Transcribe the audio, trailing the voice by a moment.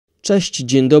Cześć,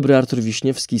 dzień dobry, Artur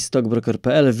Wiśniewski,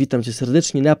 stockbroker.pl. Witam Cię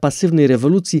serdecznie na Pasywnej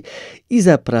Rewolucji i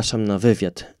zapraszam na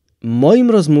wywiad.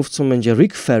 Moim rozmówcą będzie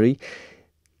Rick Ferri,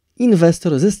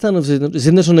 inwestor ze Stanów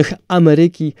Zjednoczonych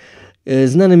Ameryki,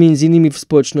 znany m.in. w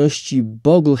społeczności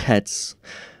Bogleheads.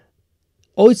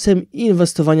 Ojcem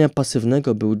inwestowania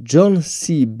pasywnego był John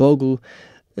C. Bogle,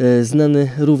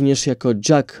 znany również jako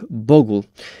Jack Bogle.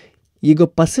 Jego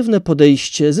pasywne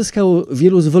podejście zyskało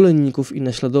wielu zwolenników i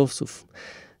naśladowców.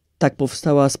 Tak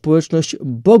powstała społeczność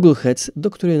Bogleheads, do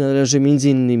której należy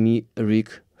m.in.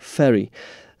 Rick Ferri.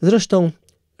 Zresztą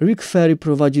Rick Ferri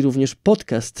prowadzi również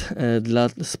podcast dla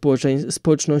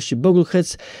społeczności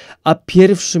Bogleheads, a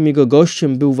pierwszym jego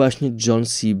gościem był właśnie John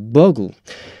C. Bogle.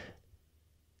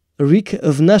 Rick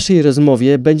w naszej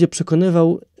rozmowie będzie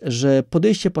przekonywał, że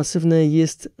podejście pasywne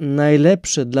jest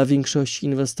najlepsze dla większości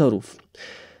inwestorów.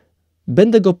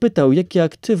 Będę go pytał, jakie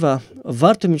aktywa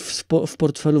warto mieć w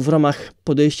portfelu w ramach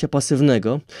podejścia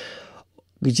pasywnego,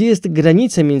 gdzie jest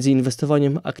granica między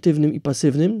inwestowaniem aktywnym i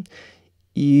pasywnym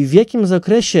i w jakim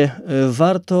zakresie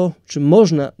warto, czy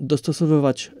można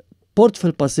dostosowywać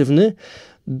portfel pasywny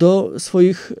do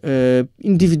swoich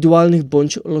indywidualnych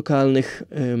bądź lokalnych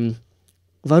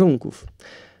warunków.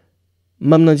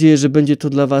 Mam nadzieję, że będzie to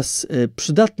dla Was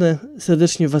przydatne.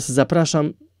 Serdecznie Was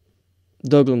zapraszam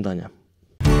do oglądania.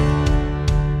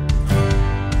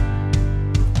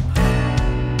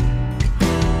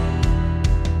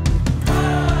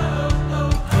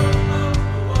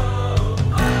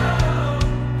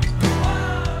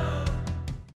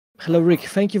 Hello, Rick.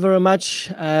 Thank you very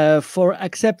much for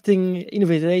accepting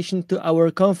invitation to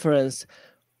our conference.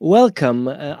 Welcome.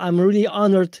 I'm really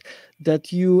honored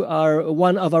that you are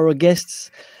one of our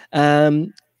guests.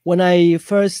 When I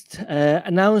first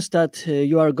announced that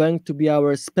you are going to be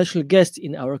our special guest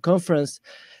in our conference,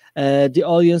 the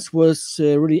audience was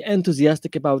really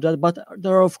enthusiastic about that. But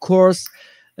there are, of course,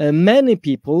 many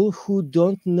people who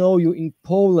don't know you in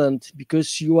Poland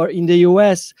because you are in the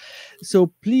US.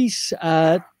 So please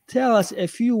tell us a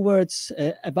few words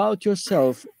about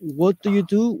yourself. What do you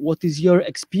do? What is your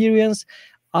experience?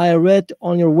 I read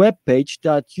on your webpage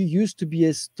that you used to be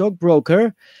a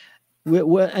stockbroker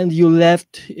and you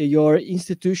left your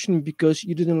institution because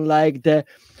you didn't like the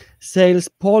sales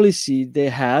policy they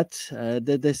had,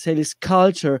 the sales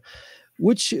culture,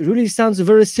 which really sounds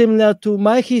very similar to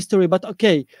my history. But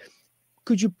okay,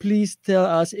 could you please tell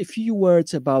us a few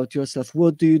words about yourself?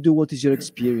 What do you do? What is your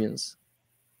experience?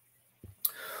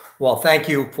 Well, thank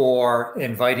you for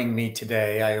inviting me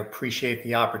today. I appreciate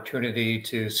the opportunity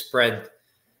to spread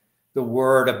the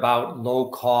word about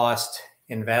low-cost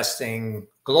investing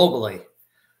globally.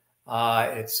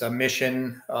 It's a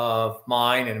mission of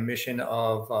mine and a mission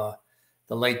of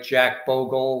the late Jack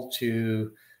Bogle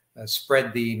to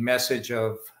spread the message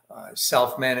of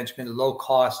self-management,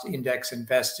 low-cost index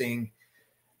investing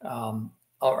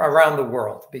around the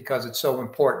world because it's so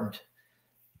important.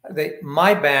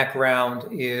 My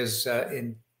background is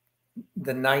in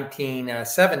the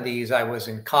 1970s. I was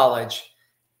in college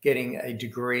getting a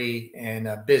degree in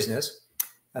business.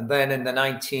 And then in the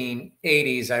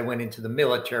 1980s, I went into the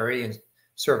military and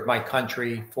served my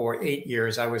country for 8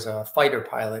 years. I was a fighter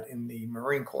pilot in the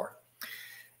Marine Corps.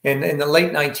 In the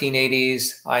late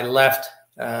 1980s, I left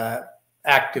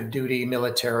active duty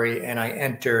military and I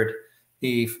entered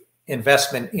the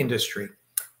investment industry.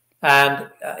 And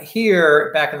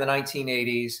here, back in the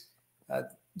 1980s,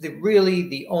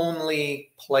 the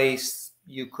only place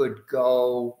you could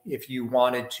go if you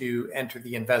wanted to enter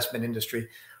the investment industry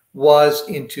was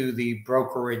into the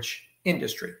brokerage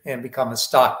industry and become a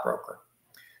stockbroker.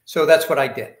 So that's what I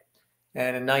did.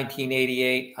 And in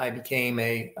 1988, I became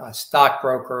a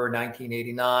stockbroker.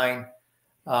 1989,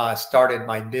 started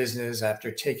my business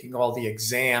after taking all the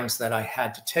exams that I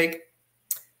had to take.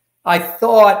 I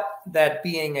thought that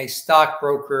being a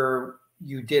stockbroker,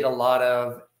 you did a lot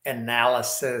of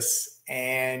analysis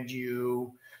and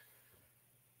you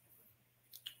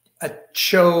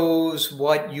chose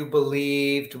what you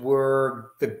believed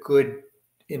were the good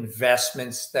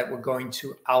investments that were going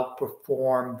to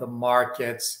outperform the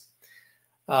markets,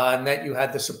 and that you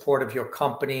had the support of your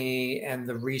company and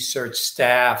the research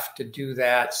staff to do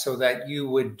that so that you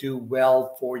would do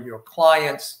well for your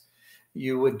clients,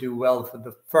 you would do well for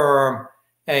the firm,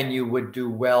 and you would do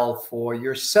well for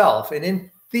yourself. And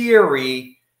in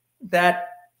theory, that's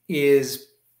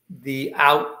the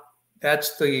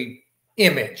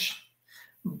image.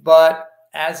 But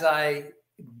as I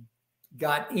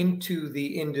got into the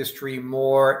industry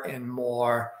more and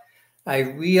more, I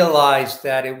realized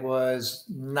that it was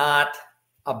not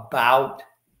about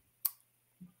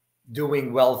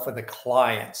doing well for the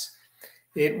clients.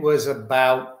 It was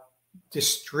about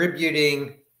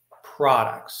distributing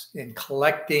products and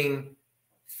collecting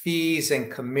fees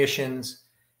and commissions.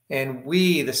 And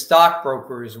we, the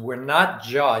stockbrokers, were not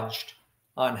judged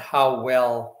on how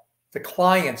well the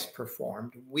clients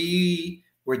performed. We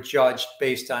were judged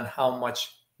based on how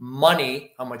much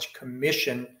money, how much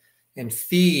commission and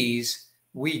fees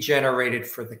we generated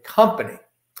for the company.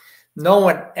 No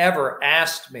one ever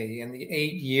asked me in the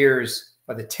 8 years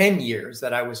or the 10 years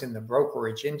that I was in the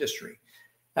brokerage industry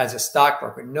as a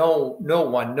stockbroker. No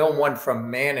one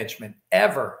from management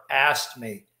ever asked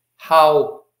me,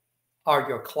 how are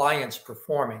your clients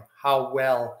performing? How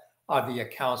well are the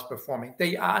accounts performing?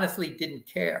 They honestly didn't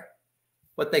care.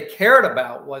 What they cared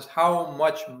about was how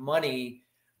much money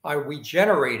are we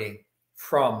generating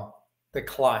from the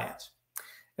clients.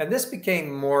 And this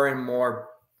became more and more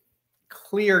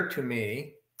clear to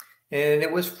me, and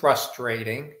it was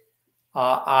frustrating.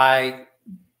 I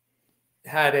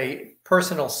had a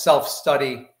personal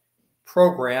self-study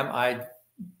program. I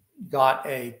got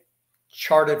a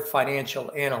chartered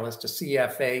financial analyst, a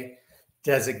CFA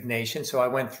designation. So I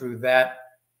went through that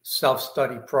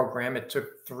self-study program. It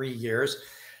took 3 years.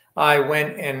 I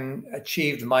went and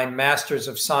achieved my Master's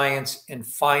of Science in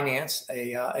Finance,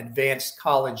 a advanced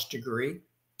college degree,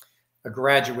 a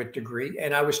graduate degree.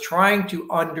 And I was trying to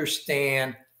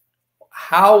understand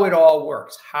how it all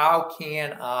works. How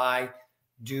can I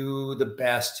do the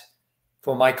best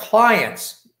for my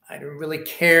clients? I didn't really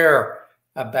care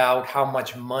about how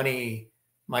much money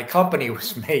my company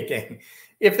was making.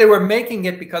 If they were making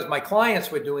it because my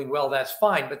clients were doing well, that's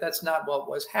fine, but that's not what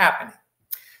was happening.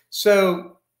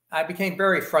 So I became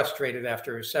very frustrated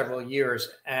after several years,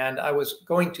 and I was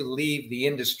going to leave the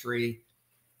industry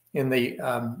in the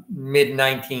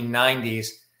mid-1990s.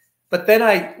 But then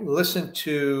I listened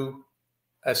to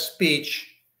a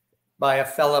speech by a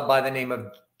fella by the name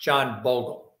of John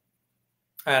Bogle.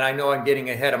 And I know I'm getting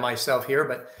ahead of myself here,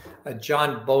 but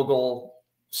John Bogle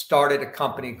started a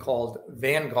company called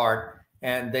Vanguard,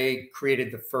 and they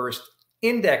created the first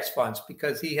index funds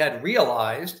because he had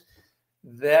realized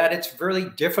that it's really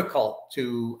difficult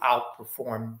to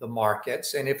outperform the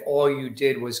markets. And if all you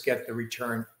did was get the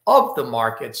return of the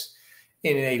markets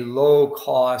in a low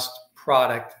cost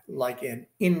product like an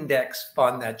index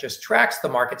fund that just tracks the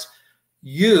markets,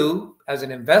 you as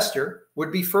an investor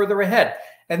would be further ahead.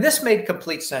 And this made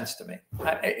complete sense to me.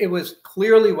 It was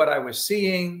clearly what I was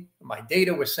seeing. My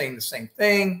data was saying the same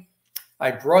thing. I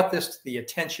brought this to the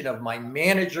attention of my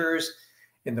managers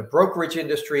in the brokerage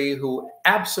industry who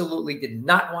absolutely did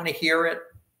not want to hear it,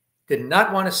 did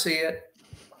not want to see it,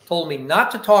 told me not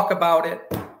to talk about it,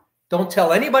 don't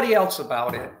tell anybody else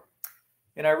about it.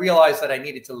 And I realized that I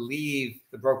needed to leave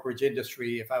the brokerage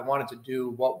industry if I wanted to do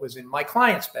what was in my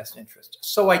client's best interest.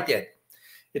 So I did.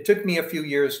 It took me a few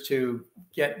years to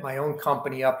get my own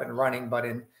company up and running, but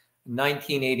in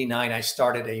 1989, I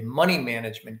started a money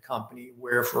management company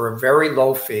where for a very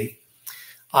low fee,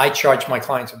 I charged my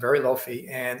clients a very low fee,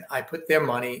 and I put their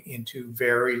money into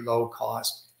very low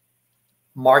cost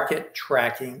market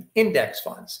tracking index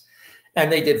funds.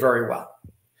 And they did very well.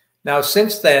 Now,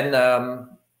 since then,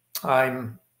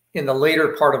 I'm in the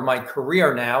later part of my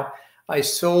career now. I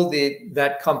sold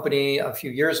that company a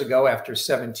few years ago after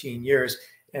 17 years.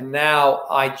 And now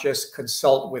I just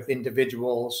consult with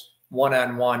individuals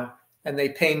one-on-one, and they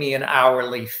pay me an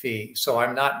hourly fee. So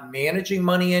I'm not managing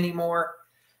money anymore.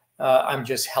 I'm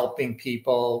just helping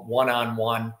people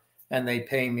one-on-one, and they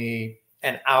pay me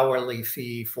an hourly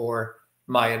fee for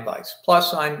my advice.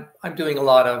 Plus, I'm doing a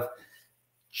lot of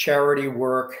charity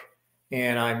work,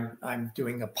 and I'm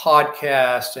doing a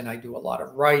podcast, and I do a lot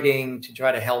of writing to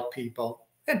try to help people,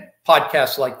 and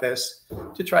podcasts like this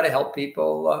to try to help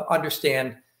people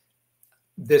understand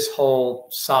this whole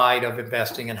side of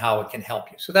investing and how it can help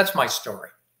you. So that's my story.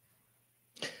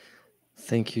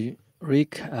 Thank you,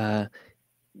 Rick.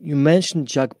 You mentioned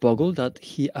Jack Bogle, that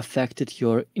he affected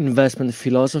your investment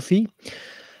philosophy.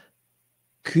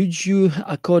 Could you,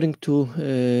 according to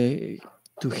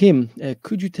him,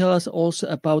 could you tell us also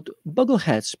about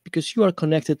Bogleheads, because you are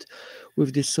connected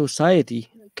with this society?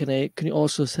 Can you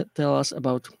also tell us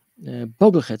about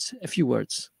Bogleheads, a few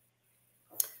words?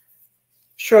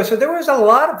 Sure. So there was a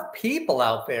lot of people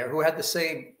out there who had the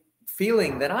same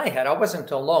feeling that I had. I wasn't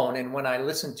alone. And when I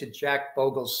listened to Jack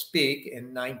Bogle speak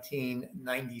in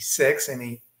 1996, and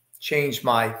he changed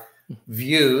my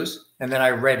views, and then I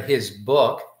read his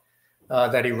book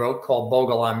that he wrote called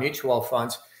Bogle on Mutual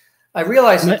Funds, I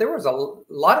realized that there was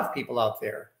a lot of people out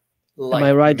there. Am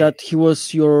I right that he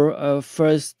was your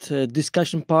first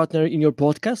discussion partner in your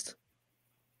podcast?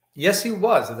 Yes, he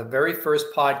was. The very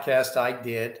first podcast I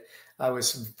did, I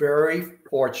was very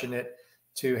fortunate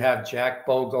to have Jack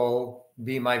Bogle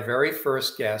be my very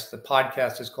first guest. The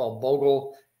podcast is called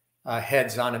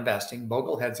Bogleheads on Investing,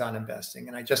 Bogleheads on Investing.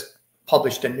 And I just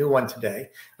published a new one today.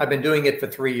 I've been doing it for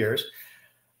 3 years.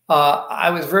 I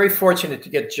was very fortunate to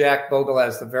get Jack Bogle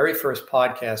as the very first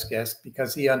podcast guest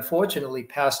because he unfortunately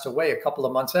passed away a couple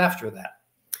of months after that.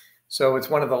 So it's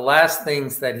one of the last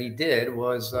things that he did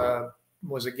was a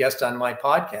guest on my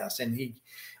podcast. And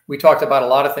we talked about a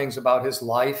lot of things about his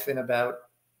life and about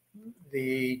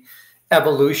the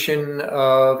evolution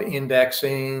of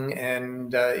indexing.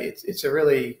 And it's a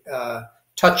really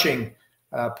touching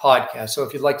podcast. So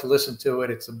if you'd like to listen to it,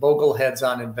 it's the Bogleheads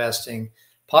on Investing,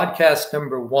 podcast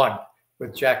number 1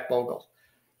 with Jack Bogle.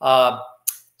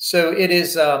 So it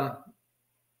is, but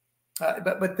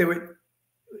there were,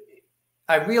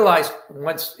 I realized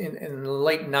once in the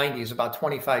late 90s, about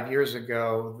 25 years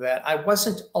ago, that I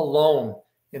wasn't alone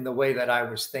in the way that I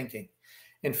was thinking.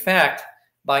 In fact,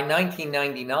 by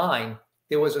 1999,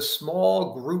 there was a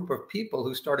small group of people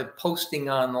who started posting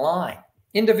online,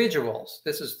 individuals.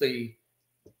 This is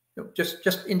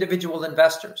just individual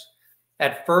investors.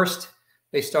 At first,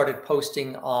 they started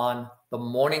posting on the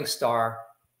Morningstar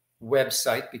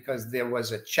website because there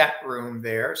was a chat room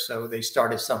there. So they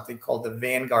started something called the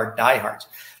Vanguard Diehards.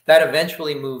 That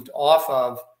eventually moved off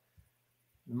of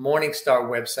the Morningstar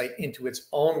website into its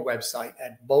own website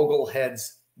at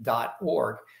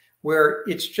bogleheads.org, where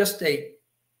it's just a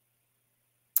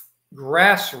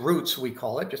grassroots, we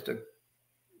call it, just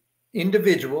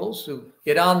individuals who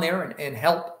get on there and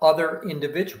help other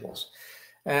individuals.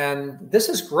 And this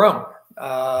has grown.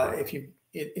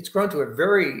 It's grown to a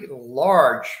very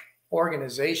large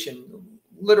organization.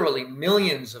 Literally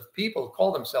millions of people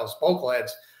call themselves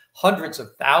Bogleheads. Hundreds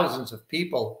of thousands of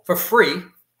people for free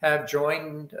have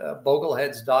joined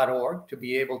bogleheads.org to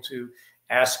be able to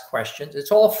ask questions.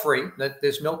 It's all free.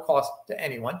 There's no cost to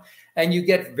anyone. And you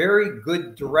get very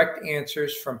good direct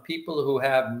answers from people who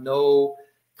have no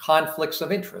conflicts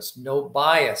of interest, no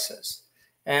biases.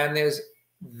 And there's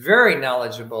very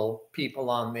knowledgeable people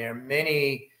on there,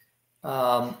 many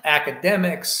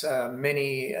academics,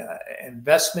 many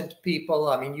investment people.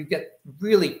 I mean, you get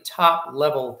really top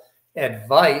level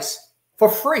advice for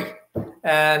free.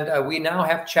 And we now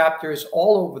have chapters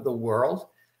all over the world.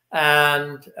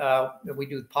 And we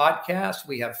do podcasts.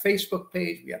 We have Facebook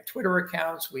page. We have Twitter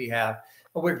accounts.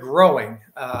 We're growing.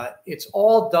 It's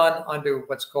all done under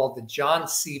what's called the John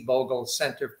C. Bogle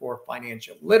Center for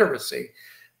Financial Literacy,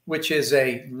 which is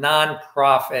a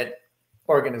nonprofit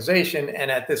organization. And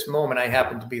at this moment, I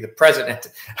happen to be the president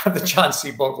of the John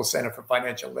C. Bogle Center for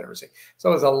Financial Literacy. So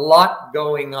there's a lot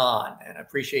going on. And I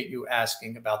appreciate you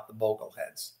asking about the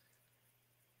Bogleheads.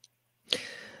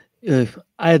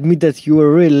 I admit that you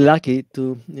were really lucky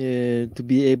to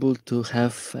be able to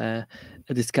have a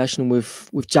discussion with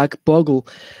Jack Bogle,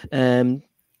 and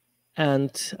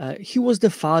he was the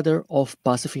father of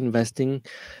passive investing.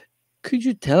 Could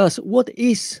you tell us what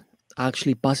is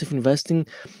actually passive investing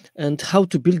and how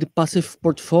to build a passive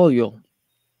portfolio?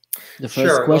 The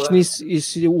first question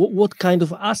is what kind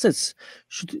of assets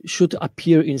should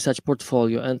appear in such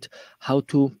portfolio and how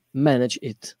to manage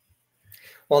it?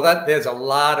 Well, there's a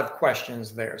lot of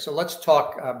questions there. So let's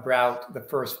talk about the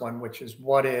first one, which is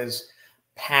what is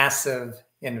passive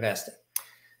investing?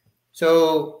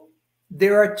 So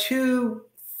there are two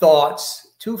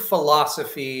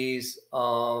philosophies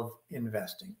of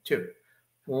investing.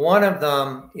 One of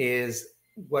them is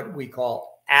what we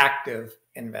call active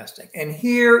investing. And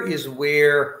here is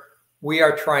where we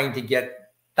are trying to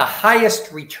get the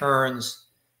highest returns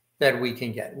that we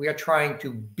can get. We are trying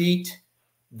to beat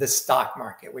the stock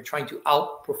market. We're trying to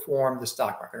outperform the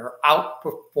stock market or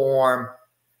outperform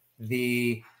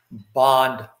the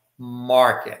bond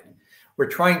market. We're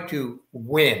trying to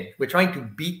win. We're trying to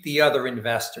beat the other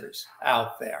investors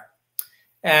out there.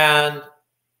 And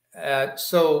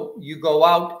so you go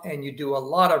out and you do a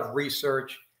lot of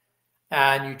research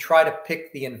and you try to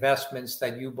pick the investments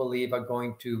that you believe are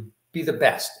going to be the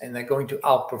best and they're going to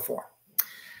outperform.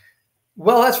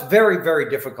 Well, that's very, very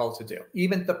difficult to do.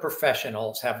 Even the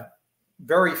professionals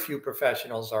very few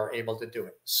professionals are able to do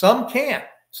it. Some can,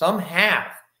 some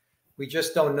have. We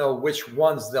just don't know which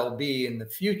ones they'll be in the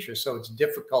future. So it's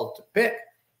difficult to pick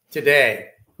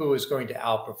today who is going to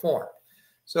outperform.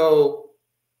 So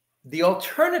the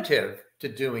alternative to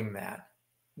doing that,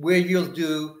 where you'll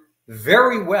do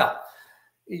very well,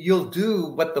 you'll do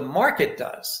what the market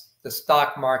does, the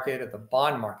stock market or the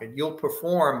bond market. You'll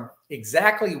perform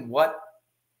exactly what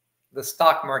the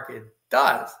stock market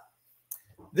does.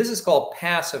 This is called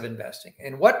passive investing.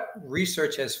 And what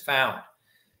research has found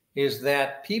is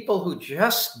that people who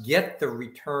just get the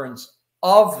returns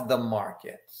of the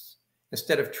markets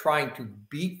instead of trying to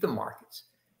beat the markets,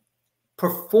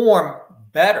 perform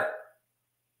better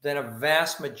than a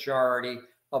vast majority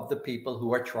of the people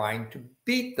who are trying to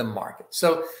beat the market.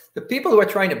 So the people who are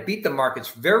trying to beat the markets,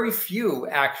 very few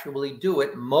actually do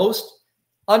it. Most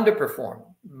underperform,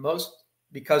 most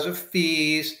because of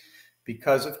fees,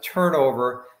 because of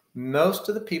turnover. Most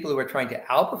of the people who are trying to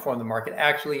outperform the market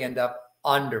actually end up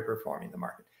underperforming the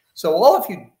market. So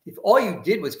if all you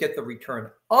did was get the return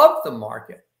of the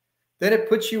market, then it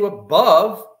puts you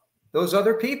above those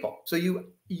other people. So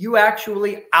you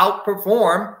actually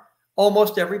outperform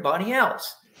almost everybody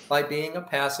else by being a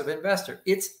passive investor.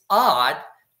 It's odd,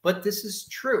 but this is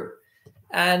true.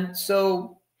 And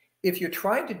so if you're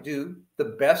trying to do the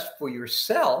best for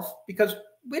yourself, because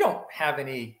we don't have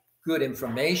any good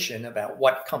information about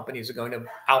what companies are going to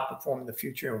outperform in the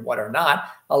future and what are not,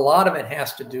 a lot of it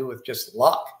has to do with just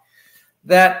luck.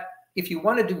 That if you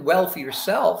want to do well for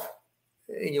yourself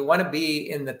and you want to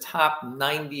be in the top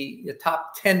 90, the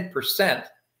top 10%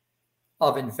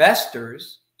 of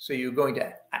investors, so you're going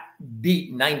to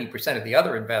beat 90% of the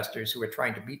other investors who are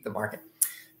trying to beat the market,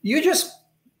 you just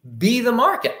be the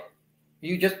market.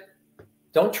 You just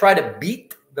don't try to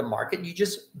beat the market. You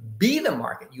just be the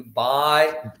market. You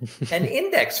buy an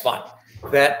index fund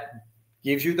that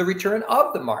gives you the return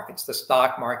of the markets, the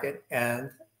stock market and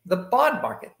the bond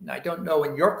market. And I don't know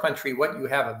in your country what you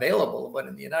have available, but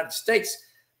in the United States,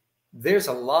 there's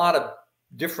a lot of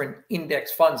different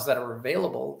index funds that are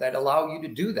available that allow you to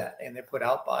do that. And they're put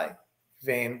out by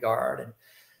Vanguard and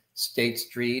State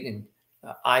Street and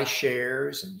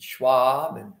iShares and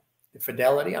Schwab and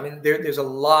Fidelity. I mean, there's a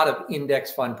lot of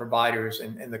index fund providers,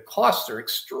 and the costs are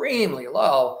extremely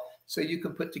low. So you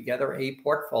can put together a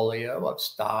portfolio of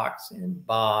stocks and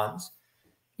bonds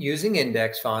using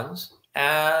index funds,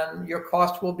 and your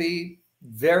cost will be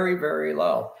very, very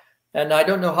low. And I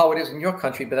don't know how it is in your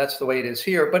country, but that's the way it is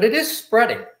here. But it is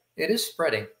spreading. It is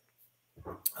spreading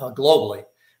globally.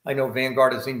 I know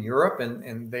Vanguard is in Europe,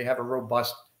 and they have a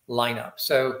robust lineup.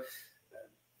 So,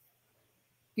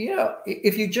 you know,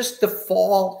 if you just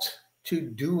default to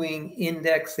doing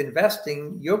index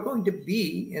investing, you're going to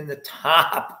be in the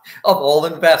top of all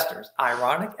investors.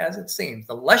 Ironic as it seems,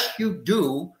 the less you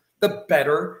do, the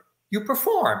better you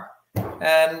perform.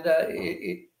 And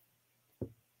it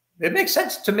makes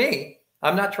sense to me.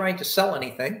 I'm not trying to sell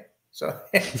anything, so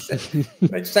it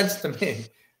makes sense to me.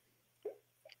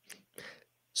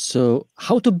 So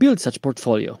how to build such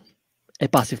portfolio, a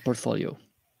passive portfolio?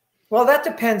 Well, that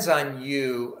depends on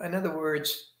you. In other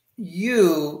words,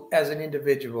 you as an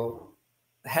individual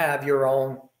have your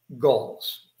own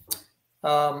goals.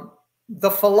 The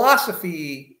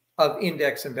philosophy of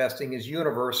index investing is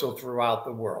universal throughout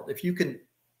the world. If you can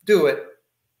do it,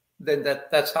 then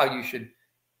that's how you should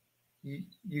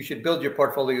build your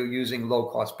portfolio using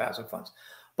low-cost passive funds.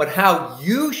 But how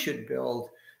you should build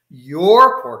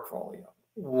your portfolio,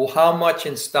 how much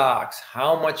in stocks,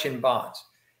 how much in bonds,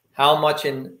 how much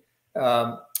in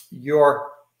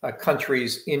your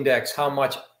country's index, how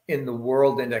much in the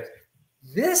world index.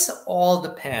 This all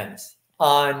depends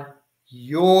on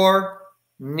your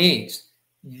needs,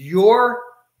 your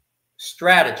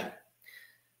strategy.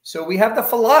 So we have the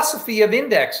philosophy of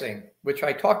indexing, which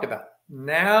I talked about.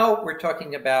 Now we're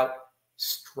talking about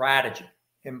strategy.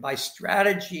 And by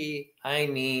strategy, I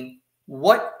mean,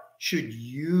 what should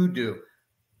you do?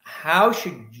 How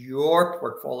should your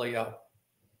portfolio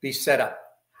be set up?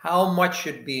 How much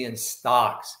should be in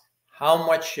stocks? How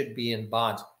much should be in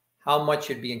bonds? How much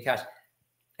should be in cash?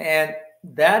 And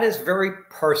that is very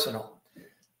personal.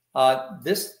 I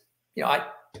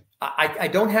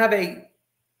don't have an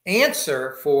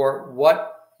answer for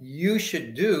what you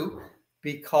should do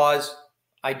because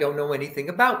I don't know anything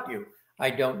about you. I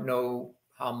don't know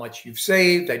how much you've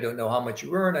saved. I don't know how much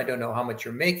you earn. I don't know how much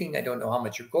you're making. I don't know how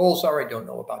much your goals are. I don't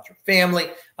know about your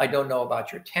family. I don't know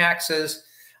about your taxes.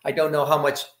 I don't know how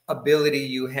much ability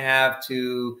you have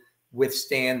to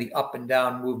withstand the up and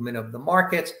down movement of the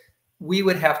markets. We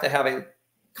would have to have a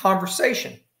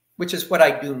conversation, which is what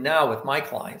I do now with my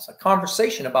clients, a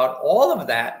conversation about all of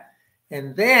that.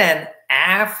 And then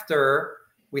after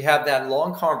we have that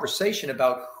long conversation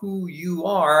about who you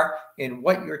are and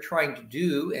what you're trying to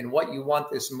do and what you want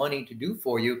this money to do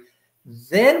for you,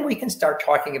 then we can start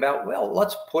talking about, well,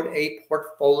 let's put a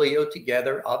portfolio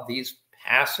together of these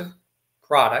passive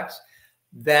products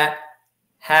that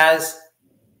has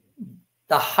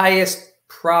the highest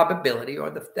probability or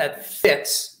that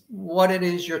fits what it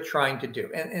is you're trying to do.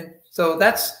 And so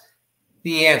that's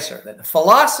the answer. That the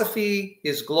philosophy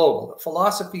is global. The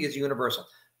philosophy is universal.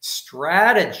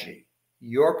 Strategy,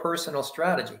 your personal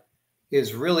strategy,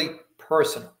 is really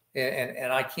personal.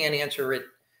 And I can't answer it.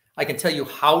 I can tell you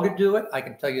how to do it. I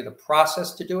can tell you the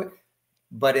process to do it.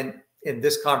 But in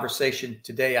this conversation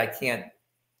today, I can't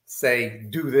say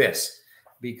do this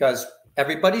because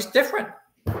everybody's different.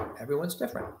 Everyone's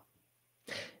different.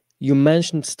 You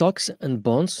mentioned stocks and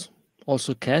bonds,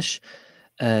 also cash.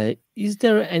 Is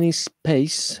there any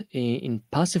space in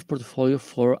passive portfolio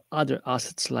for other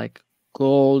assets like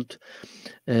gold,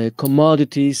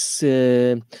 commodities,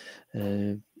 and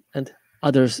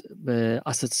other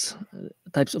assets,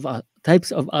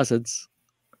 types of assets?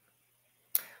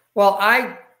 Well,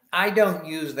 I don't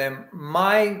use them.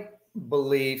 My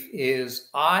belief is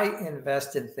I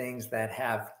invest in things that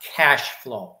have cash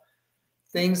flow,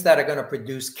 things that are going to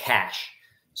produce cash.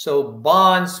 So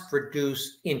bonds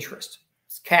produce interest.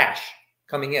 It's cash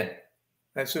coming in.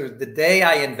 And so the day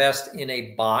I invest in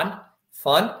a bond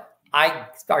fund, I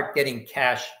start getting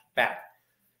cash back.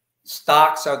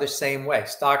 Stocks are the same way.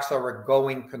 Stocks are a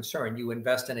going concern. You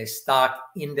invest in a stock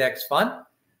index fund,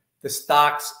 the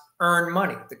stocks earn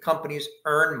money. The companies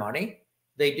earn money.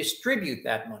 They distribute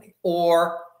that money,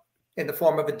 or in the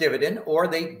form of a dividend, or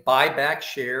they buy back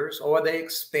shares, or they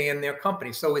expand their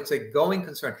company. So it's a going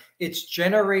concern. It's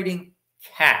generating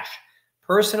cash.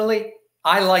 Personally,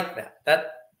 I like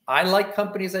that. I like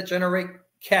companies that generate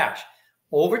cash.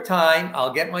 Over time,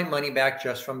 I'll get my money back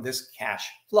just from this cash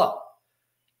flow.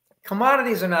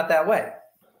 Commodities are not that way.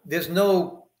 There's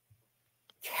no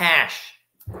cash.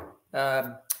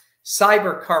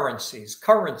 Cyber currencies,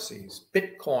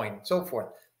 Bitcoin, so forth.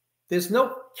 There's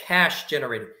no cash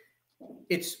generated.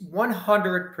 It's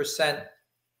 100%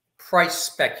 price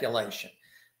speculation.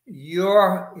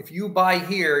 If you buy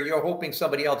here, you're hoping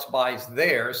somebody else buys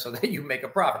there so that you make a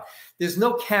profit. There's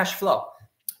no cash flow.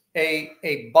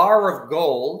 A bar of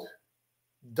gold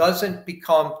doesn't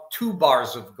become 2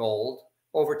 bars of gold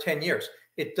over 10 years.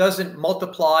 It doesn't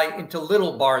multiply into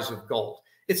little bars of gold.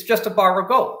 It's just a bar of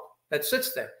gold that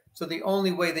sits there. So the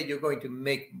only way that you're going to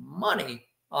make money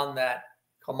on that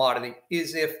commodity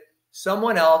is if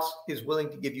someone else is willing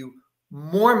to give you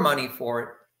more money for it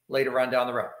later on down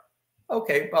the road.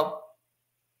 Okay, well,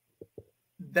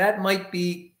 that might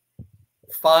be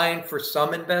fine for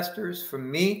some investors. For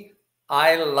me,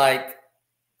 I like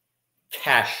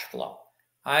cash flow.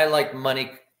 I like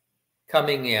money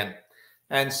coming in.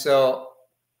 And so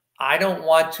I don't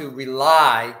want to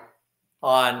rely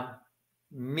on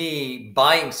me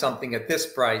buying something at this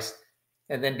price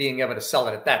and then being able to sell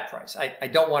it at that price. I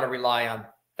don't want to rely on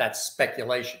that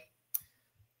speculation.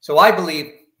 So I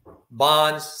believe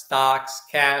bonds, stocks,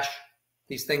 cash,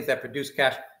 these things that produce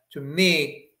cash, to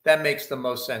me, that makes the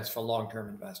most sense for long-term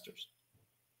investors.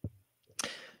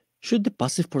 Should the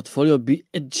passive portfolio be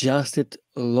adjusted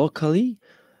locally?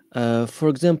 For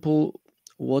example,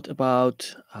 what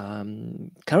about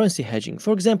currency hedging?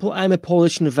 For example, I'm a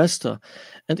Polish investor,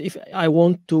 and if I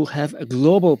want to have a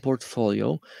global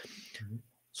portfolio,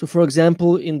 so for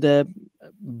example, in the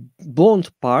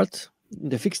bond part, in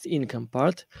the fixed income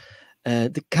part,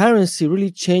 the currency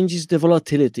really changes the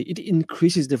volatility. It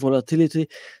increases the volatility,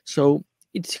 so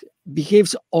it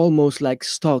behaves almost like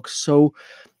stocks. So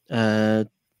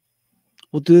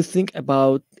what do you think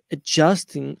about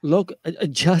adjusting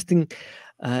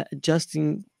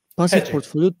passive Hedging.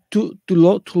 portfolio to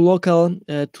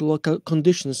local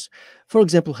conditions? For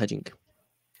example, hedging.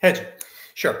 Hedging,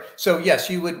 sure. So yes,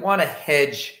 you would want to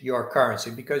hedge your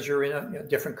currency because you're in a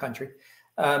different country.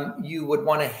 You would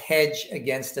want to hedge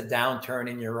against a downturn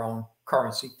in your own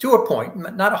currency to a point,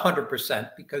 not 100%,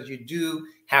 because you do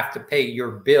have to pay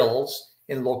your bills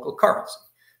in local currency.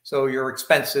 So your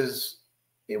expenses,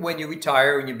 when you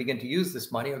retire and you begin to use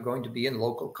this money, are going to be in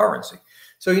local currency.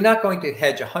 So you're not going to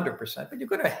hedge 100%, but you're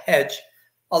going to hedge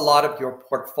a lot of your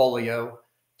portfolio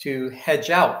to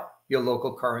hedge out your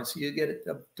local currency. You get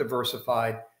a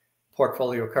diversified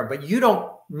portfolio of currency. But you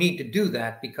don't need to do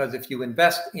that, because if you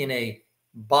invest in a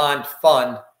bond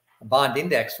fund, a bond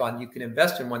index fund, you can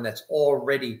invest in one that's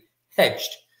already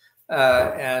hedged.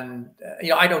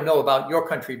 I don't know about your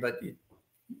country, but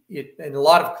in a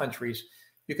lot of countries,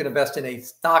 you can invest in a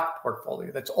stock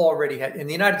portfolio that's already hedged. In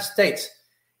the United States,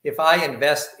 if I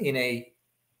invest in a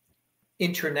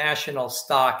international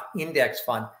stock index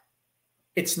fund,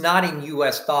 it's not in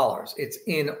US dollars. It's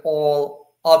in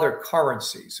all other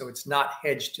currencies. So it's not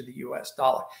hedged to the US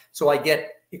dollar. So I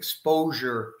get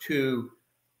exposure to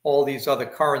all these other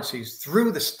currencies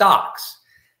through the stocks.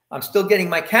 I'm still getting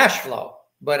my cash flow,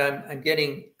 but I'm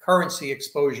getting currency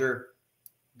exposure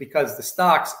because the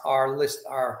stocks are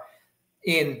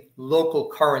in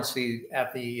local currency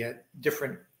at the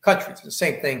different countries. The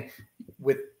same thing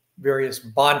with various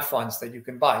bond funds that you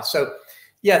can buy. So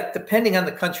Yeah, depending on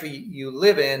the country you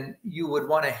live in, you would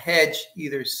want to hedge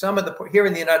either some of the, here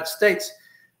in the United States,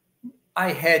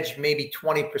 I hedge maybe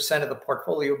 20% of the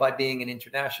portfolio by being in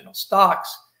international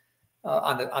stocks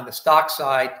on the stock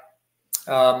side.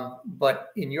 But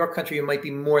in your country, it might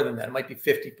be more than that. It might be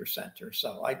 50% or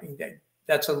so. I think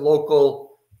that's a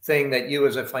local thing that you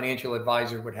as a financial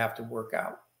advisor would have to work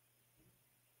out.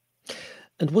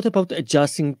 And what about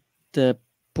adjusting the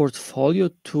portfolio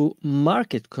to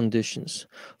market conditions?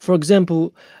 For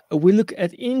example, we look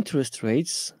at interest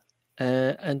rates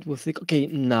and we think, okay,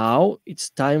 now it's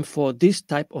time for this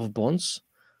type of bonds,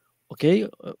 okay,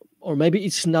 or maybe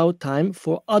it's now time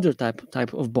for other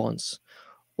type of bonds.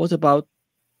 What about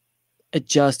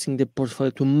adjusting the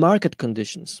portfolio to market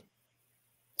conditions?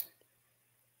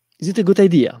 Is it a good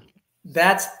idea?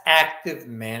 That's active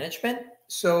management.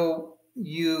 So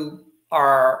you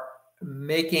are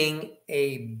making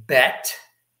a bet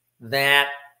that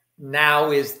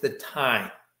now is the time.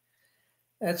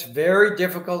 That's very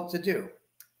difficult to do.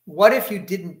 What if you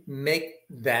didn't make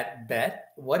that bet?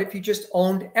 What if you just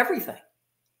owned everything?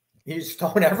 You just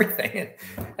own everything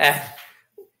and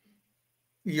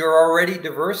you're already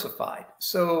diversified.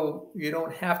 So you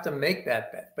don't have to make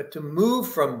that bet. But to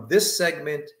move from this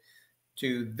segment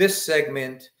to this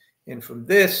segment and from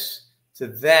this to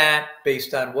that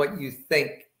based on what you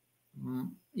think,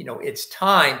 it's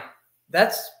time,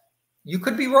 you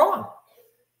could be wrong.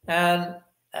 And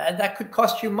that could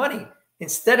cost you money.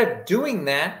 Instead of doing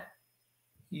that,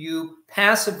 you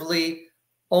passively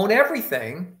own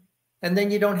everything, and then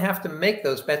you don't have to make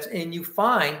those bets. And you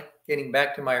find, getting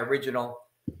back to my original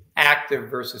active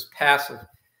versus passive,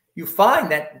 you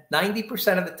find that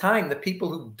 90% of the time, the people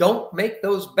who don't make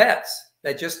those bets,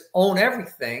 that just own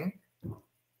everything,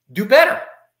 do better.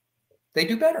 They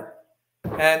do better.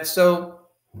 And so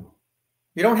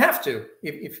you don't have to.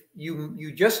 If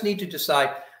you just need to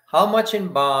decide how much in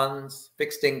bonds,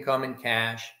 fixed income, and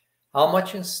cash, how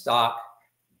much in stock,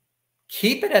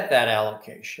 keep it at that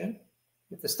allocation.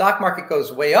 If the stock market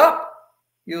goes way up,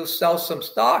 you'll sell some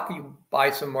stock, you buy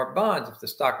some more bonds. If the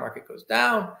stock market goes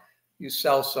down, you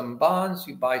sell some bonds,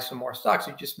 you buy some more stocks.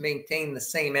 You just maintain the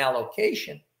same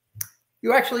allocation.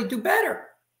 You actually do better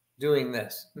doing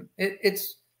this.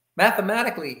 It's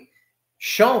mathematically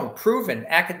shown, proven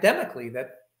academically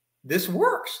that this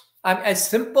works. As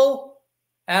simple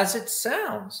as it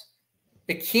sounds.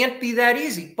 It can't be that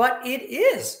easy, but it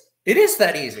is. It is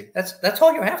that easy. That's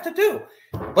all you have to do.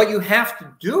 But you have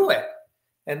to do it.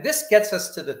 And this gets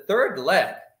us to the third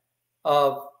leg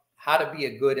of how to be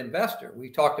a good investor. We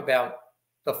talked about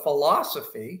the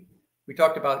philosophy. We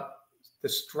talked about the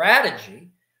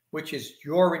strategy, which is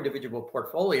your individual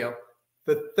portfolio.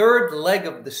 The third leg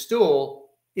of the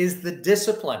stool is the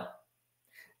discipline.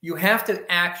 You have to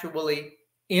actually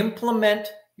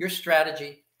implement your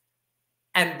strategy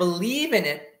and believe in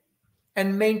it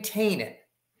and maintain it.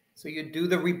 So you do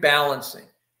the rebalancing.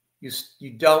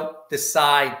 You don't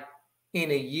decide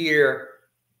in a year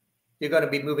you're going to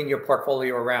be moving your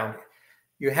portfolio around.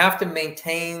 You have to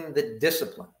maintain the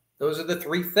discipline. Those are the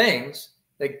three things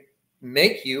that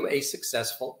make you a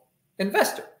successful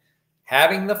investor.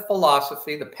 Having the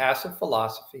philosophy, the passive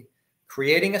philosophy,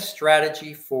 creating a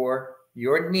strategy for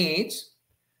your needs,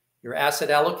 your asset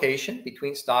allocation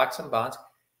between stocks and bonds,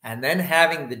 and then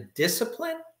having the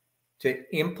discipline to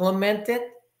implement it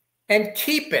and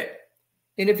keep it.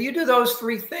 And if you do those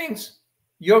three things,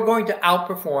 you're going to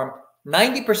outperform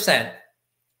 90%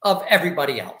 of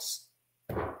everybody else.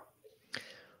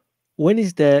 When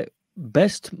is the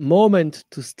best moment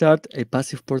to start a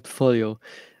passive portfolio?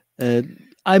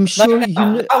 I'm sure you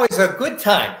know. Now is a good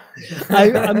time.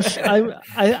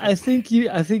 I think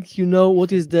you know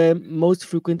what is the most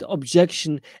frequent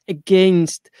objection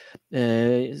against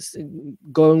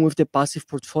going with the passive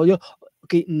portfolio.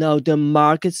 Okay, now the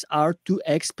markets are too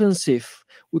expensive.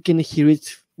 We can hear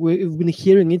it. We've been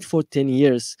hearing it for 10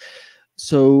 years.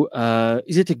 So,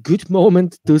 is it a good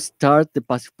moment to start the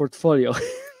passive portfolio?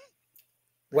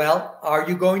 Well, are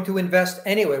you going to invest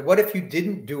anyway? What if you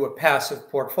didn't do a passive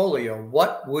portfolio?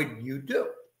 What would you do?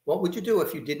 What would you do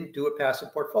if you didn't do a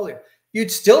passive portfolio?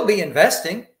 You'd still be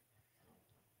investing.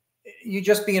 You'd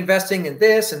just be investing in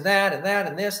this and that and that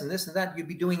and this and this and that. You'd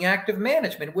be doing active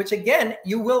management, which again,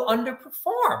 you will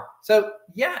underperform. So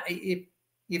yeah,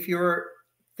 if you're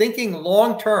thinking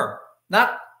long-term,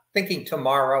 not thinking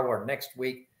tomorrow or next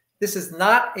week, this is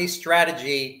not a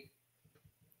strategy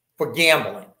for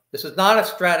gambling. This is not a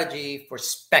strategy for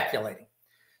speculating.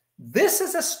 This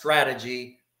is a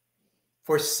strategy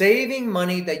for saving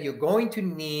money that you're going to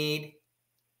need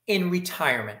in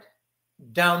retirement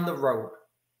down the road.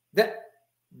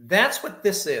 That's what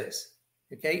this is.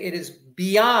 Okay, it is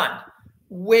beyond,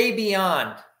 way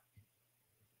beyond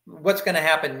what's going to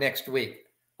happen next week.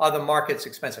 Are the markets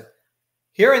expensive?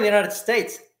 Here in the United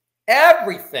States,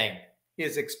 everything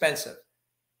is expensive.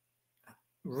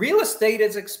 Real estate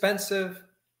is expensive.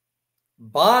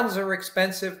 Bonds are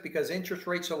expensive because interest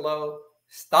rates are low.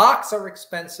 Stocks are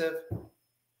expensive.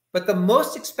 But the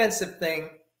most expensive thing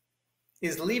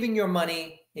is leaving your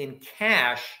money in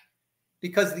cash,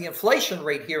 because the inflation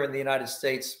rate here in the United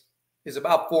States is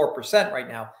about 4% right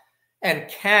now, and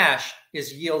cash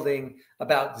is yielding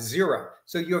about 0.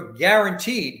 So you're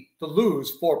guaranteed to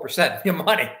lose 4% of your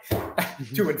money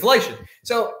to inflation.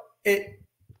 So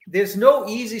there's no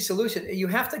easy solution. You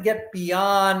have to get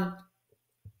beyond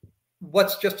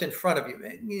what's just in front of you.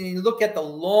 You look at the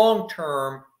long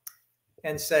term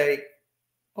and say,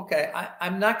 okay,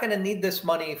 I'm not going to need this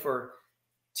money for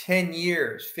 10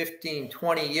 years, 15,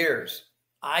 20 years.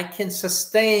 I can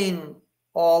sustain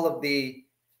all of the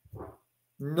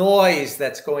noise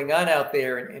that's going on out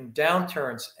there in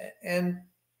downturns. And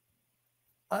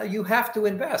you have to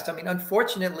invest. I mean,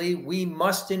 unfortunately, we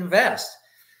must invest.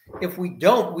 If we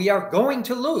don't, we are going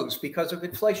to lose because of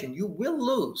inflation. You will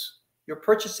lose. Your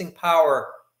purchasing power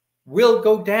will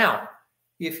go down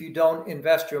if you don't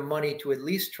invest your money to at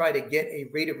least try to get a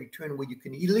rate of return where you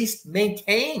can at least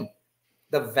maintain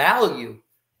the value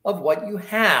of what you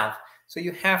have. So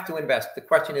you have to invest. The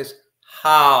question is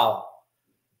how?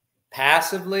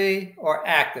 Passively or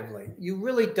actively? You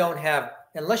really don't have,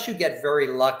 unless you get very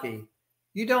lucky,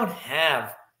 you don't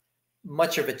have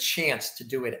much of a chance to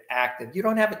do it active. You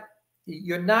don't have it.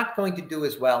 You're not going to do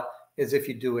as well as if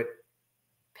you do it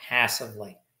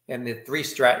passively. And the three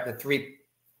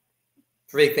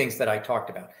things that I talked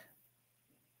about.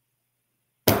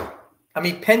 I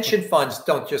mean, pension funds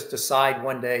don't just decide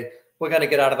one day, we're going to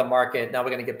get out of the market. Now we're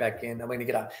going to get back in. Now we're going to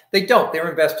get out. They don't. They're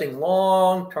investing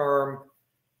long-term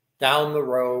down the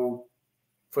road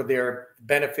for their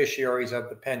beneficiaries of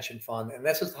the pension fund. And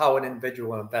this is how an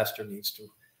individual investor needs to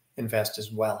invest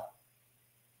as well.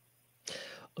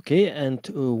 Okay. And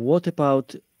what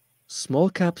about small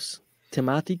caps,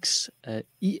 thematics,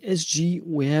 ESG?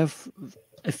 We have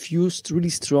a few really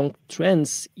strong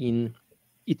trends in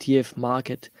ETF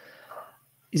market.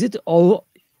 Is it all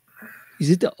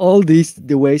this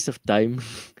the waste of time?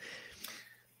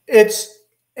 It's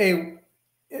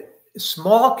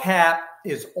small cap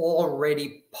is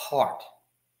already part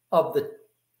of the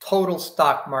total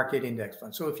stock market index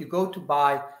fund. So if you go to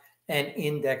buy an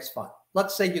index fund,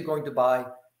 let's say you're going to buy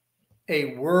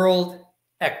a world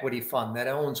equity fund that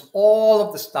owns all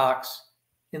of the stocks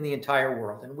in the entire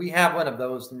world. And we have one of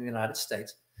those in the United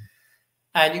States.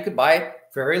 And you could buy it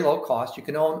very low cost. You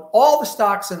can own all the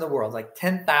stocks in the world, like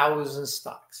 10,000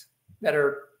 stocks that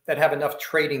have enough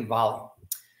trading volume.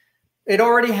 It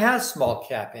already has small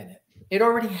cap in it. It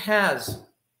already has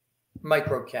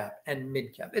micro cap and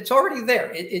mid cap. It's already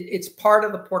there. It's part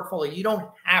of the portfolio. You don't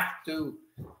have to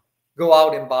go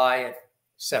out and buy it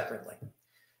separately.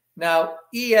 Now,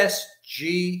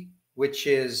 ESG, which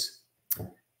is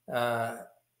a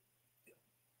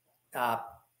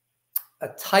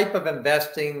type of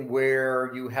investing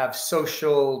where you have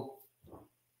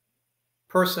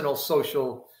personal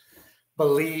social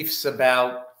beliefs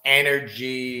about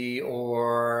energy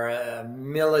or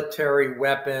military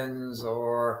weapons,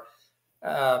 or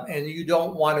and you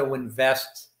don't want to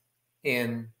invest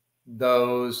in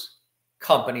those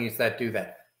companies that do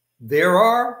that. There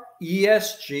are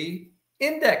ESG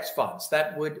index funds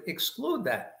that would exclude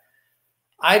that.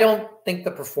 I don't think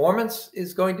the performance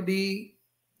is going to be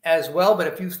as well, but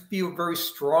if you feel very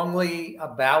strongly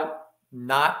about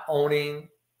not owning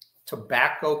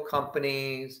tobacco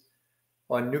companies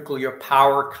or nuclear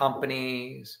power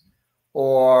companies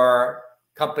or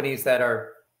companies that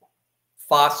are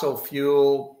fossil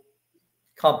fuel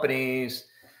companies,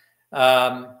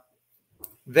 then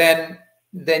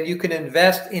you can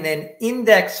invest in an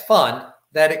index fund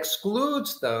that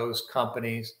excludes those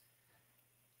companies.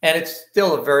 And it's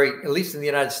still at least in the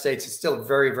United States, it's still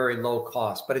very, very low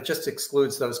cost, but it just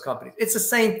excludes those companies. It's the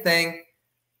same thing.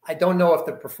 I don't know if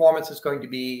the performance is going to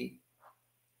be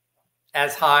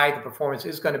as high. The performance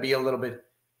is going to be a little bit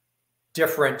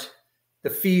different.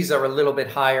 The fees are a little bit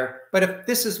higher. But if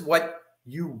this is what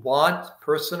you want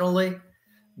personally,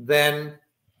 then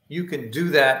you can do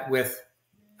that with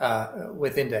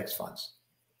index funds.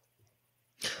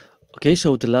 Okay,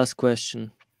 so the last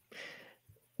question.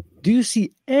 Do you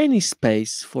see any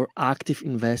space for active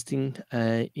investing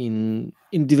in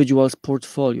individuals'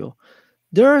 portfolio?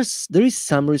 There is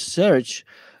some research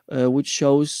which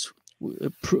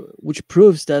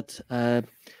proves that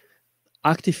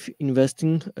active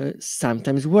investing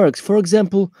sometimes works. For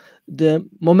example, the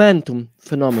momentum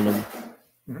phenomenon.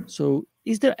 Mhm. So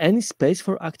is there any space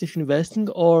for active investing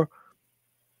or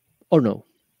no?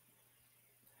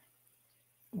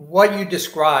 What you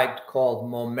described called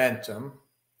momentum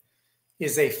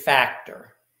is a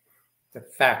factor. The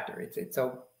factor. It's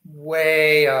a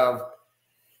way of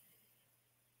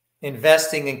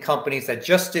investing in companies that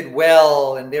just did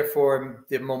well, and therefore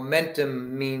the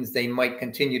momentum means they might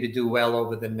continue to do well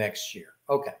over the next year.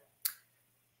 Okay.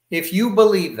 If you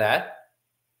believe that,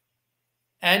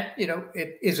 and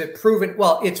is it proven?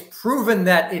 Well, it's proven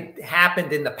that it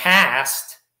happened in the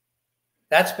past.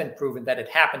 That's been proven that it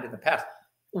happened in the past.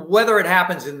 Whether it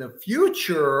happens in the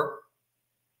future,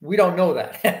 we don't know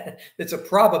that. It's a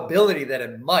probability that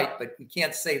it might, but we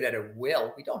can't say that it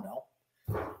will. We don't know.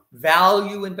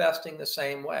 Value investing the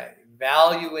same way.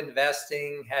 Value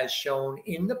investing has shown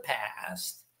in the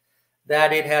past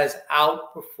that it has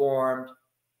outperformed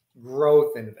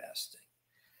growth investing.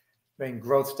 I mean,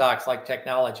 growth stocks like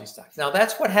technology stocks. Now,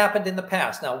 that's what happened in the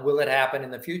past. Now, will it happen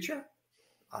in the future?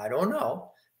 I don't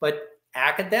know. But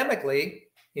academically,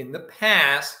 in the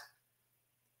past,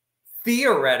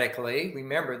 theoretically,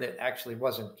 remember that actually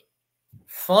wasn't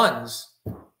funds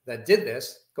that did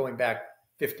this going back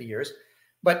 50 years,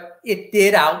 but it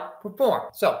did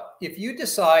outperform. So if you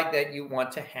decide that you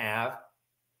want to have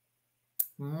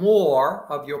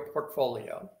more of your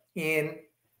portfolio in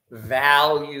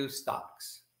value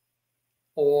stocks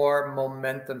or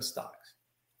momentum stocks,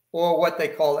 or what they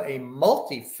call a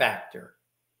multi-factor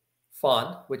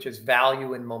fund, which is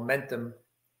value and momentum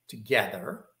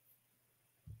together,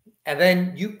 and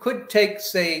then you could take,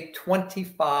 say,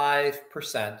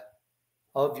 25%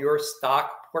 of your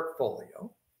stock portfolio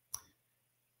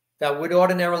that would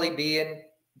ordinarily be in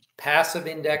passive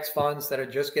index funds that are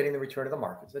just getting the return of the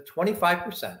markets, at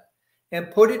 25%, and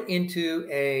put it into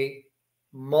a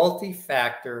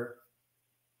multi-factor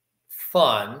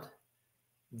fund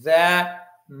that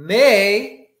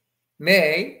may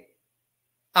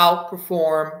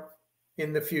outperform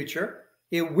in the future.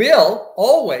 It will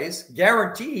always,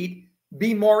 guaranteed,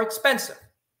 be more expensive.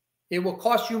 It will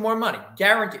cost you more money,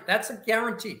 guaranteed. That's a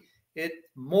guarantee. It's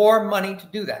more money to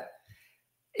do that.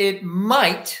 It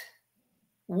might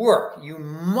work. You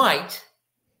might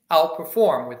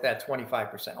outperform with that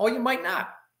 25%, or you might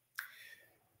not.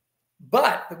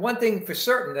 But the one thing for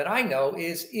certain that I know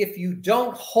is if you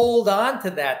don't hold on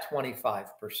to that 25%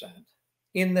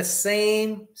 in the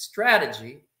same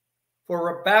strategy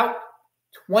for about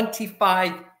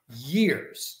 25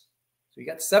 years. So you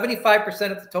got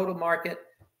 75% of the total market,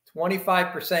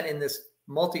 25% in this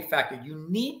multi-factor. You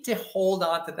need to hold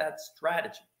on to that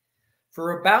strategy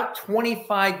for about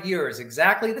 25 years,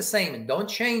 exactly the same, and don't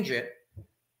change it,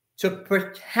 to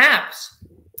perhaps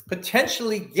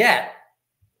potentially get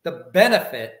the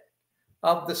benefit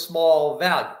of the small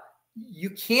value.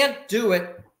 You can't do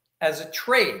it as a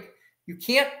trade. You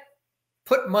can't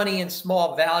put money in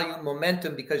small value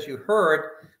momentum because you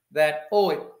heard that,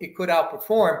 oh, it could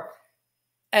outperform.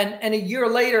 And a year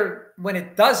later, when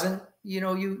it doesn't,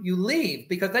 you leave,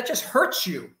 because that just hurts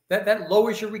you. That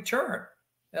lowers your return.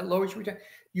 That lowers your return.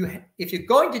 If you're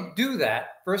going to do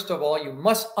that, first of all, you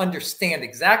must understand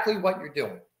exactly what you're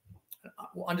doing.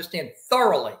 Understand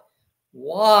thoroughly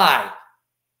why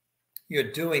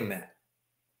you're doing that.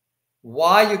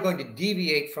 Why you're going to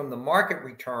deviate from the market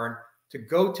return to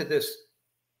go to this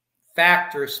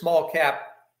factor, small cap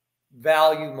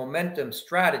value momentum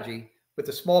strategy with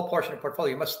a small portion of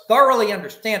portfolio. You must thoroughly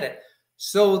understand it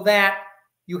so that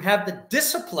you have the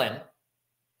discipline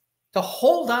to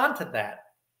hold on to that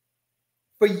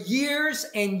for years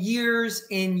and years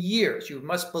and years. You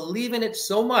must believe in it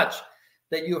so much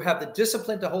that you have the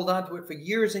discipline to hold on to it for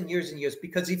years and years and years.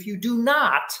 Because if you do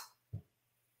not,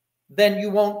 then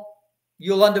you'll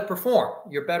underperform.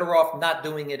 You're better off not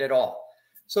doing it at all.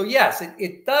 So yes,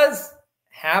 it does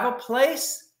have a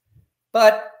place,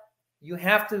 but you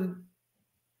have to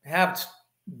have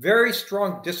very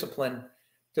strong discipline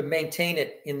to maintain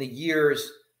it in the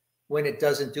years when it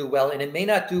doesn't do well. And it may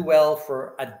not do well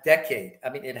for a decade. I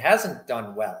mean, it hasn't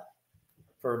done well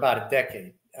for about a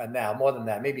decade now, more than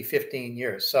that, maybe 15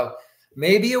 years. So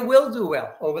maybe it will do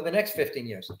well over the next 15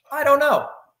 years. I don't know.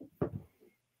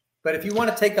 But if you want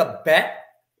to take a bet,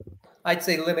 I'd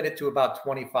say limit it to about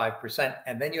 25%.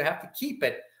 And then you have to keep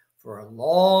it for a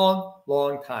long,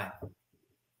 long time.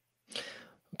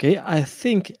 Okay, I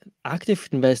think active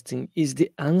investing is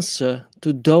the answer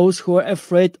to those who are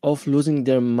afraid of losing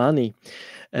their money.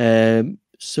 As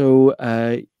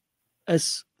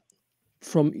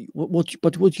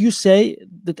what you say,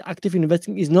 that active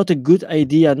investing is not a good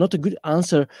idea, not a good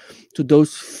answer to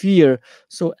those fear.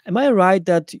 So am I right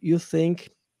that you think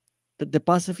that the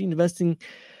passive investing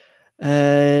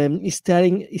is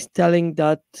telling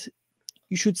that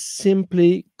you should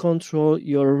simply control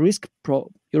your risk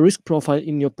profile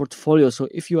in your portfolio? So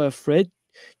if you are afraid,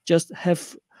 just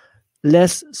have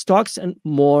less stocks and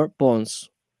more bonds.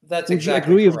 That's Would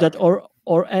exactly you agree correct. with that,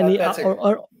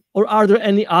 or are there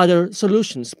any other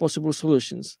solutions, possible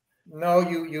solutions? No,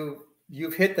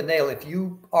 you've hit the nail. If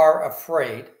you are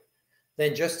afraid,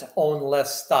 then just own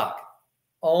less stock.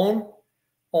 Own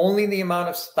only the amount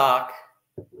of stock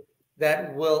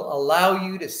that will allow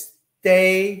you to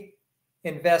stay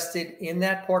invested in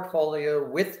that portfolio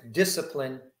with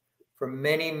discipline for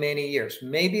many, many years.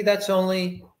 Maybe that's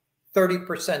only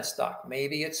 30% stock.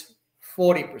 Maybe it's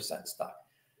 40% stock.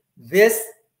 This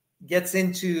gets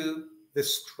into the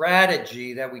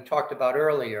strategy that we talked about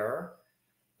earlier.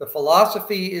 The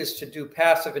philosophy is to do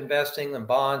passive investing in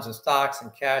bonds and stocks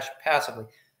and cash passively.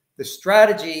 The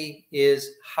strategy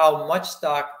is how much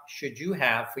stock should you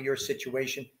have for your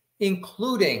situation,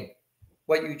 including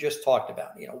what you just talked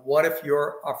about. What if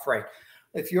you're afraid?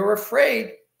 If you're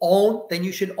afraid, then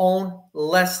you should own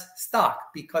less stock,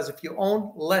 because if you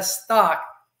own less stock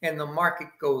and the market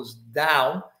goes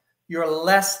down, you're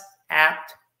less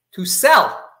apt to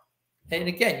sell. And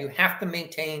again, you have to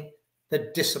maintain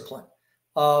the discipline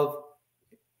of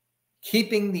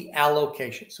keeping the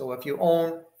allocation. So if you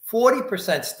own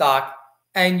 40% stock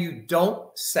and you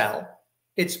don't sell,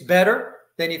 it's better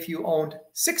than if you owned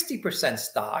 60%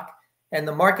 stock and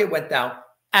the market went down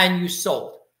and you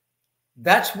sold.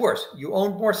 That's worse. You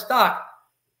owned more stock,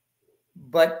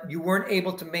 but you weren't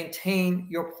able to maintain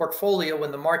your portfolio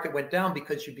when the market went down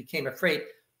because you became afraid.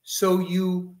 So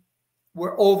you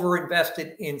were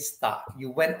overinvested in stock.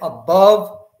 You went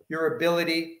above your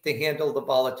ability to handle the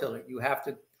volatility. You have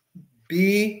to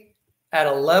be at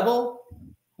a level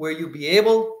where you'll be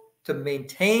able to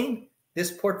maintain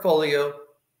this portfolio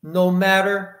no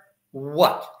matter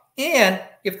what. And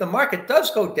if the market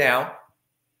does go down,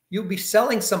 you'll be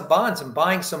selling some bonds and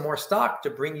buying some more stock to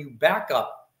bring you back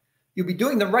up. You'll be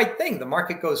doing the right thing. The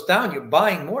market goes down, you're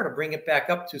buying more to bring it back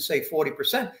up to, say,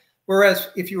 40%. Whereas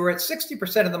if you were at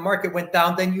 60% and the market went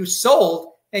down, then you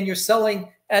sold and you're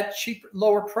selling at cheaper,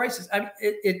 lower prices. I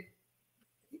mean,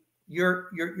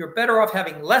 you're better off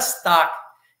having less stock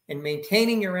and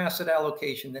maintaining your asset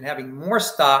allocation than having more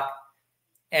stock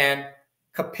and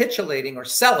capitulating or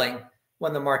selling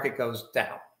when the market goes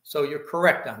down. So you're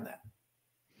correct on that.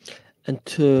 And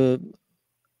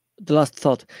the last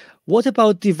thought, what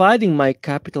about dividing my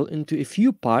capital into a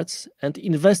few parts and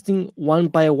investing one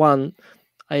by one?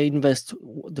 I invest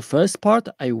the first part,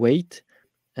 I wait,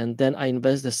 and then I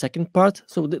invest the second part.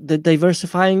 So the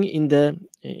diversifying in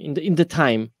the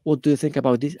time. What do you think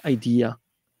about this idea?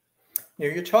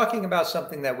 You're talking about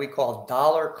something that we call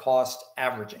dollar cost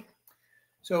averaging.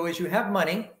 So as you have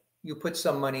money, you put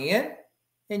some money in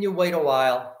and you wait a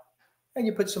while, and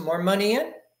you put some more money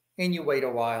in and you wait a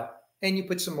while, and you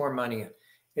put some more money in.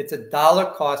 It's a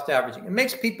dollar cost averaging. It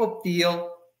makes people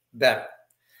feel better.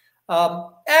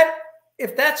 And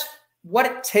if that's what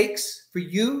it takes for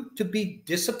you to be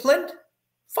disciplined,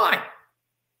 fine.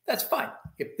 That's fine.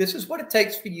 If this is what it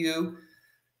takes for you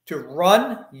to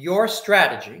run your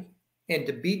strategy and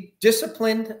to be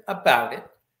disciplined about it,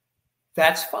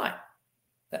 that's fine.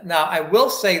 Now, I will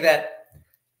say that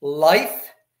life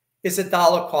is a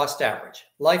dollar cost average.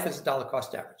 Life is a dollar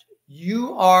cost average.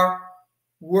 You are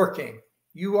working.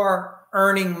 You are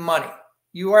earning money.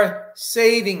 You are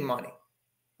saving money.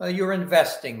 You're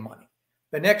investing money.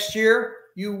 The next year,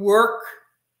 you work,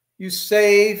 you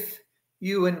save,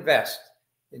 you invest.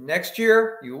 The next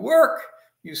year, you work,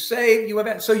 you save, you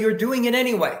invest. So you're doing it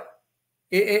anyway.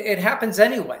 It happens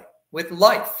anyway with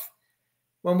life.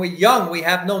 When we're young, we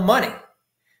have no money.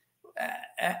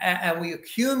 And we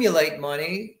accumulate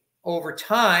money over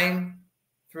time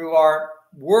through our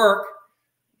work.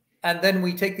 And then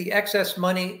we take the excess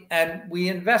money and we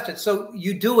invest it. So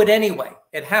you do it anyway.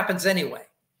 It happens anyway.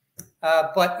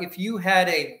 But if you had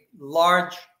a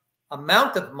large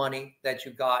amount of money that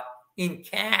you got in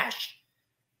cash,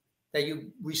 that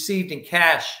you received in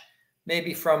cash,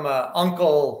 maybe from an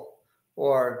uncle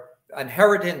or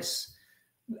inheritance,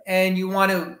 and you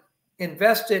want to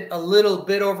invest it a little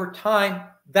bit over time,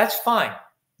 that's fine.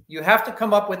 You have to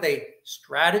come up with a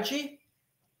strategy,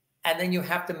 and then you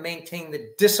have to maintain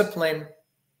the discipline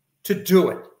to do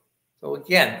it. So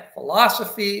again,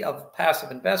 philosophy of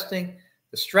passive investing,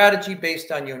 the strategy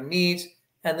based on your needs,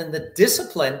 and then the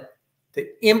discipline to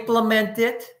implement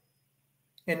it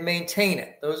and maintain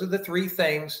it. Those are the three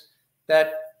things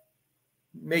that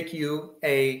make you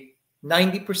a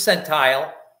 90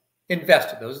 percentile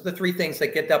investor. Those are the three things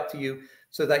that get up to you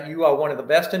so that you are one of the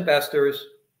best investors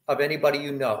of anybody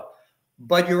you know.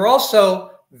 But you're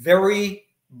also very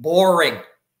boring.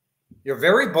 You're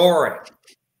very boring.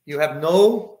 You have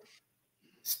no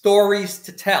stories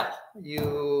to tell.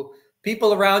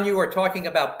 People around you are talking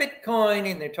about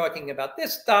Bitcoin and they're talking about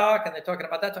this stock and they're talking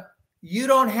about that stock. You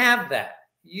don't have that.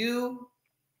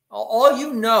 All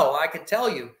you know, I can tell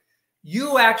you,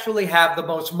 you actually have the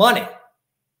most money.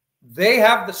 They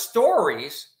have the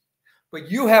stories, but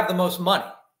you have the most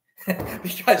money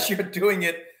because you're doing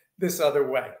it this other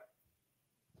way.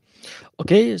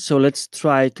 Okay, so let's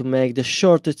try to make the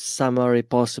shortest summary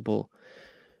possible.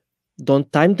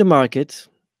 Don't time the market,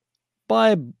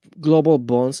 buy global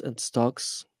bonds and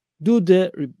stocks, do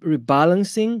the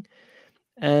rebalancing,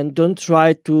 and don't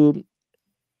try to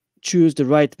choose the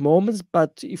right moments.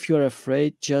 But if you're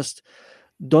afraid, just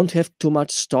don't have too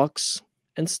much stocks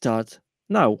and start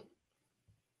now.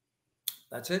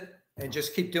 That's it. And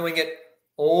just keep doing it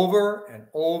over and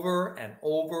over and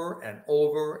over and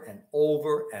over and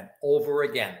over and over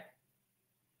again.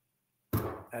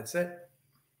 That's it.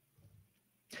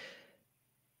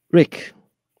 Rick,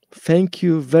 thank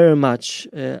you very much.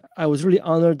 I was really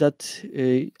honored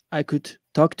that I could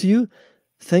talk to you.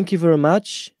 Thank you very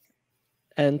much.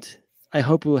 And I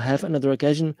hope we'll have another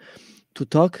occasion to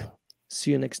talk.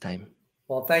 See you next time.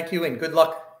 Well, thank you and good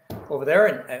luck over there.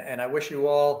 And I wish you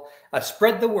all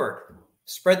spread the word.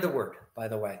 Spread the word, by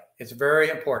the way. It's very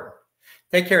important.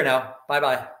 Take care now.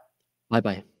 Bye-bye.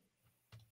 Bye-bye.